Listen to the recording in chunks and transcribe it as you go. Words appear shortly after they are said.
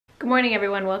Good morning,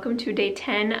 everyone. Welcome to day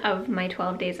 10 of my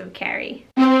 12 days of carry.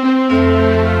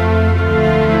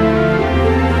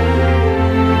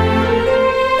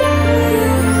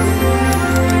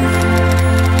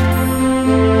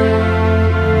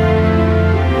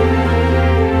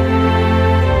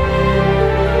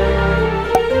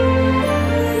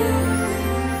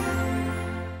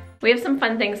 We have some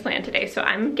fun things planned today, so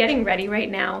I'm getting ready right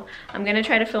now. I'm gonna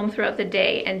try to film throughout the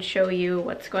day and show you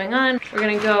what's going on. We're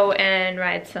gonna go and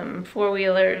ride some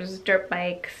four-wheelers, dirt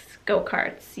bikes,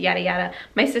 go-karts, yada yada.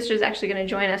 My sister's actually gonna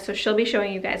join us, so she'll be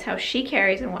showing you guys how she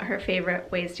carries and what her favorite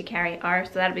ways to carry are,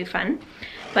 so that'll be fun.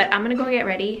 But I'm gonna go get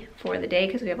ready for the day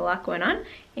because we have a lot going on,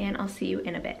 and I'll see you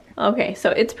in a bit. Okay, so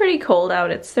it's pretty cold out.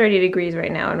 It's 30 degrees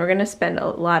right now, and we're gonna spend a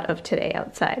lot of today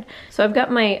outside. So I've got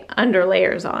my under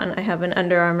layers on. I have an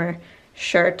Under Armour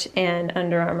shirt and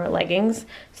Under Armour leggings.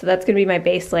 So that's gonna be my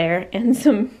base layer, and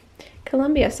some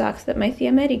Columbia socks that my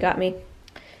Thea Medi got me.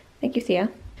 Thank you, Thea.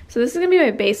 So this is gonna be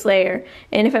my base layer,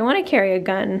 and if I wanna carry a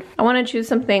gun, I wanna choose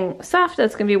something soft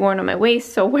that's gonna be worn on my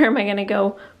waist. So where am I gonna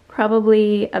go?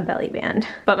 Probably a belly band.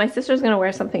 But my sister's gonna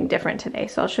wear something different today,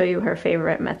 so I'll show you her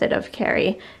favorite method of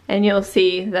carry, and you'll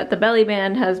see that the belly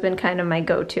band has been kind of my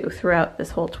go-to throughout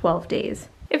this whole 12 days.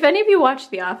 If any of you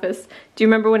watched The Office, do you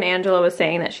remember when Angela was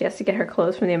saying that she has to get her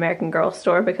clothes from the American Girl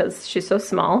store because she's so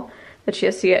small that she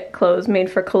has to get clothes made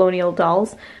for colonial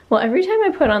dolls? Well, every time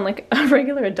I put on like a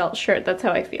regular adult shirt, that's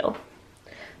how I feel.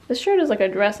 This shirt is like a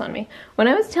dress on me. When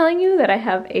I was telling you that I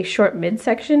have a short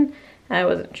midsection, I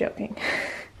wasn't joking.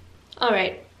 All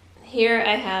right, here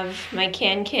I have my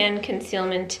Can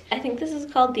concealment. I think this is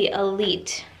called the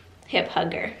Elite Hip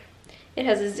Hugger. It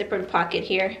has a zippered pocket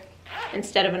here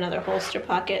instead of another holster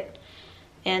pocket.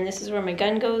 And this is where my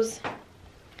gun goes.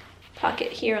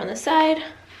 Pocket here on the side,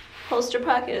 holster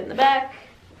pocket in the back.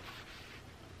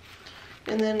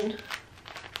 And then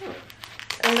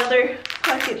another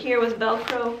pocket here with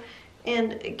Velcro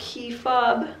and a key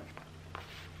fob.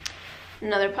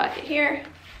 Another pocket here.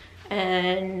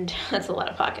 And that's a lot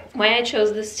of pockets. Why I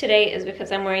chose this today is because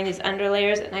I'm wearing these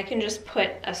underlayers and I can just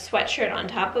put a sweatshirt on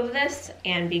top of this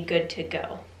and be good to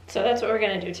go. So that's what we're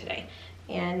gonna do today.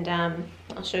 And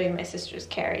I'll show you my sister's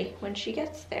carry when she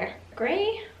gets there.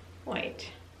 Gray, white.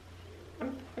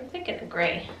 I'm thinking of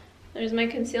gray. There's my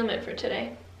concealment for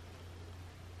today.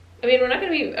 I mean, we're not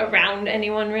gonna be around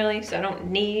anyone really, so I don't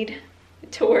need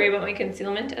to worry about my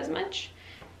concealment as much.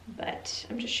 But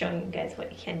I'm just showing you guys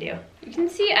what you can do. You can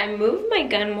see I move my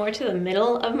gun more to the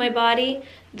middle of my body.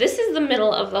 This is the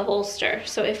middle of the holster.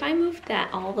 So if I move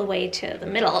that all the way to the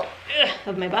middle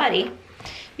of my body,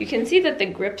 you can see that the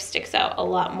grip sticks out a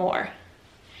lot more.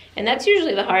 And that's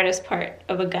usually the hardest part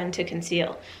of a gun to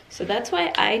conceal. So that's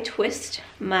why I twist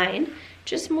mine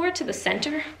just more to the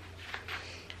center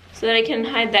so that I can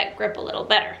hide that grip a little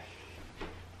better.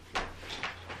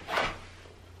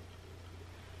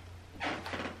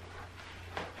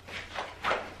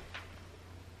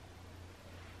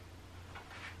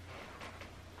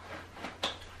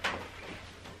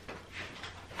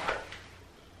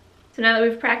 So now that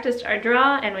we've practiced our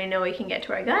draw and we know we can get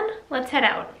to our gun, let's head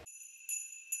out.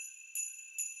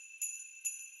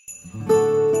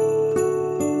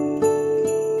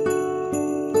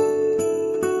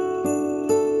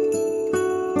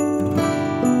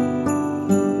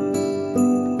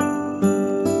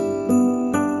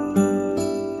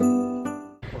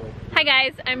 Hi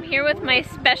guys, I'm here with my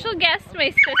special guest, my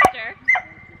sister.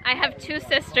 I have two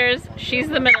sisters, she's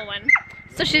the middle one.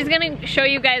 So she's gonna show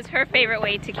you guys her favorite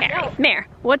way to carry. Mare,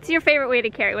 what's your favorite way to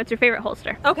carry? What's your favorite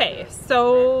holster? Okay,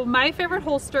 so my favorite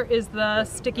holster is the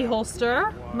sticky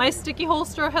holster. My sticky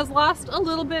holster has lost a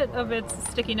little bit of its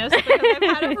stickiness because I've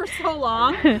had it for so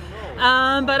long.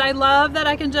 But I love that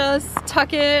I can just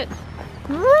tuck it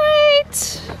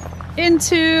right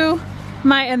into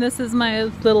my, and this is my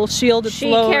little shield. It's she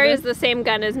loaded. Carries the same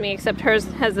gun as me, except hers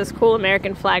has this cool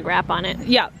American flag wrap on it.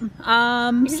 Yeah. You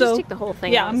can so just take the whole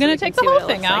thing out. Yeah, I'm gonna take the whole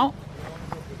thing out.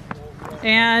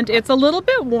 And it's a little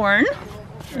bit worn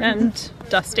and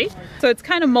dusty. So it's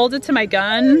kind of molded to my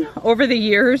gun over the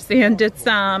years, and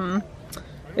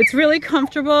it's really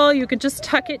comfortable. You can just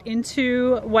tuck it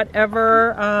into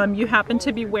whatever you happen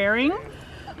to be wearing.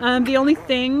 The only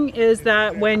thing is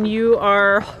that when you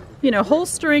are, you know,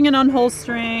 holstering and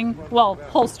unholstering, well,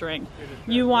 holstering,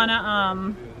 you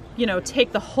wanna, you know,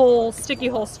 take the whole sticky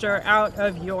holster out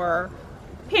of your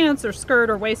pants or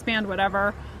skirt or waistband,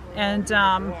 whatever, and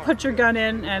put your gun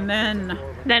in, and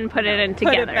then put it in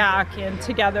together. Put it back in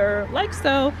together, like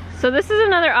so. So this is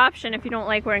another option if you don't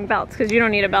like wearing belts, because you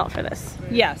don't need a belt for this.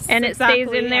 Yes, and exactly. It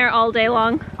stays in there all day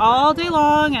long? All day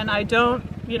long, and I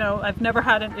don't you know, I've never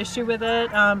had an issue with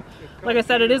it. Like I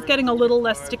said, it is getting a little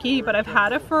less sticky, but I've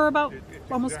had it for about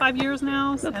almost 5 years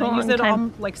now, and I use it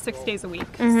like 6 days a week.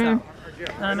 So.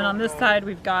 And on this side,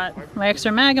 we've got my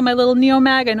extra mag and my little Neo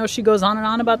Mag. I know she goes on and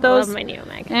on about those. I love my Neo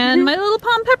Mag. And my little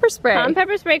Palm Pepper Spray. Palm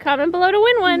Pepper Spray, comment below to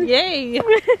win one. Yay. All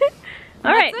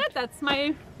right. That's it. That's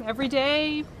my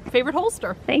everyday favorite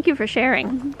holster. Thank you for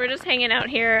sharing. We're just hanging out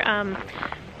here.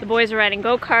 The boys are riding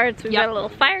go-karts. We've got a little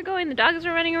fire going. The dogs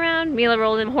are running around. Mila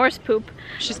rolled in horse poop.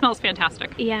 She smells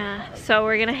fantastic. Yeah. So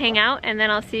we're gonna hang out, and then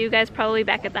I'll see you guys probably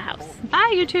back at the house.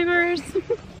 Bye, YouTubers.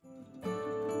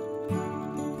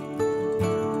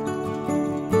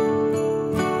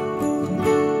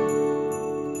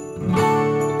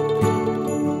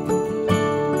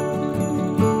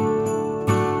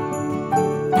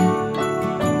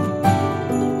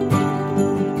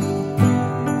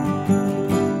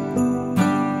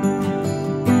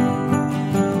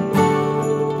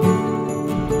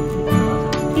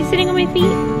 Sitting on my feet.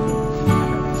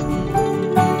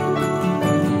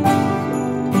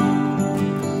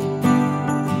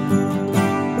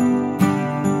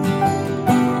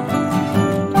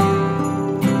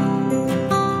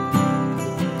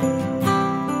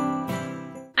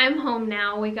 I'm home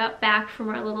now. We got back from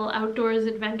our little outdoors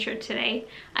adventure today.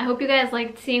 I hope you guys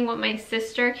liked seeing what my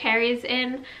sister carries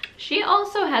in. She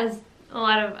also has a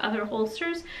lot of other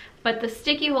holsters, but the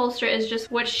sticky holster is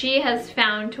just what she has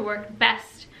found to work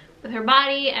best with her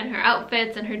body and her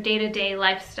outfits and her day-to-day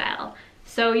lifestyle.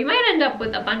 So you might end up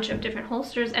with a bunch of different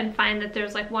holsters and find that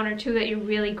there's like 1 or 2 that you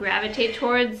really gravitate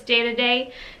towards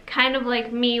day-to-day. Kind of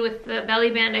like me with the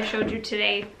belly band I showed you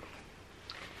today.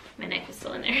 My knife is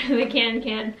still in there. The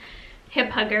Can hip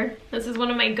hugger. This is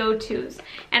one of my go-tos.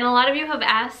 And a lot of you have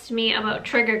asked me about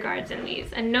trigger guards in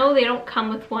these. And no, they don't come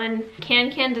with one.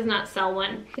 Can does not sell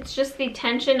one. It's just the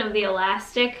tension of the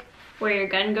elastic where your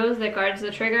gun goes that guards the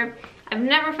trigger. I've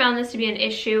never found this to be an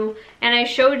issue, and I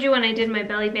showed you when I did my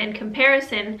belly band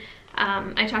comparison,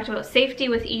 I talked about safety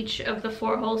with each of the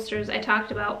 4 holsters. I talked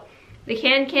about the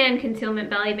Can concealment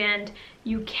belly band.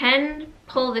 You can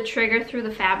pull the trigger through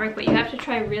the fabric, but you have to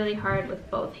try really hard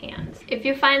with both hands. If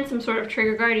you find some sort of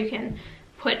trigger guard you can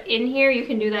put in here, you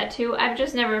can do that too. I've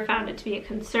just never found it to be a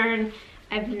concern.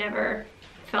 I've never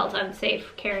felt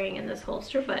unsafe carrying in this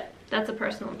holster, but that's a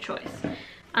personal choice.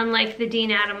 Unlike the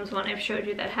Dean Adams one I've showed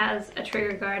you that has a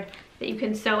trigger guard that you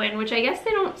can sew in, which I guess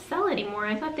they don't sell anymore.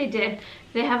 I thought they did.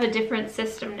 They have a different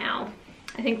system now.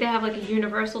 I think they have like a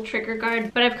universal trigger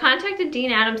guard. But I've contacted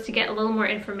Dean Adams to get a little more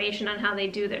information on how they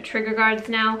do their trigger guards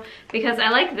now, because I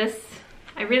like this.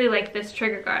 I really like this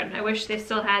trigger guard. I wish they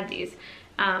still had these.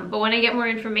 But when I get more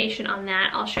information on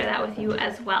that, I'll share that with you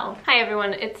as well. Hi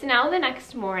everyone, it's now the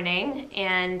next morning,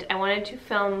 and I wanted to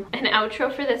film an outro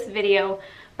for this video,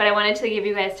 but I wanted to give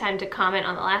you guys time to comment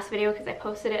on the last video because I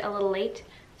posted it a little late.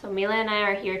 So Mila and I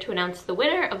are here to announce the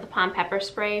winner of the Palm Pepper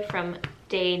Spray from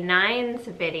day 9's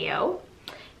video.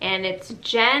 And it's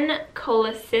Jen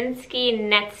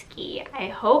Kolasinski-Netsky. I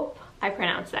hope I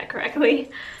pronounced that correctly.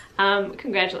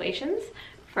 Congratulations.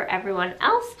 For everyone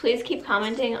else, please keep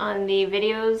commenting on the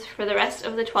videos for the rest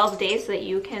of the 12 days so that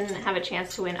you can have a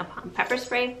chance to win a Palm Pepper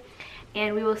Spray.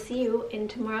 And we will see you in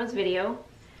tomorrow's video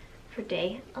for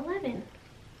day 11.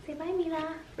 Say bye,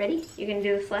 Mila. Ready? You can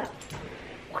do the slap.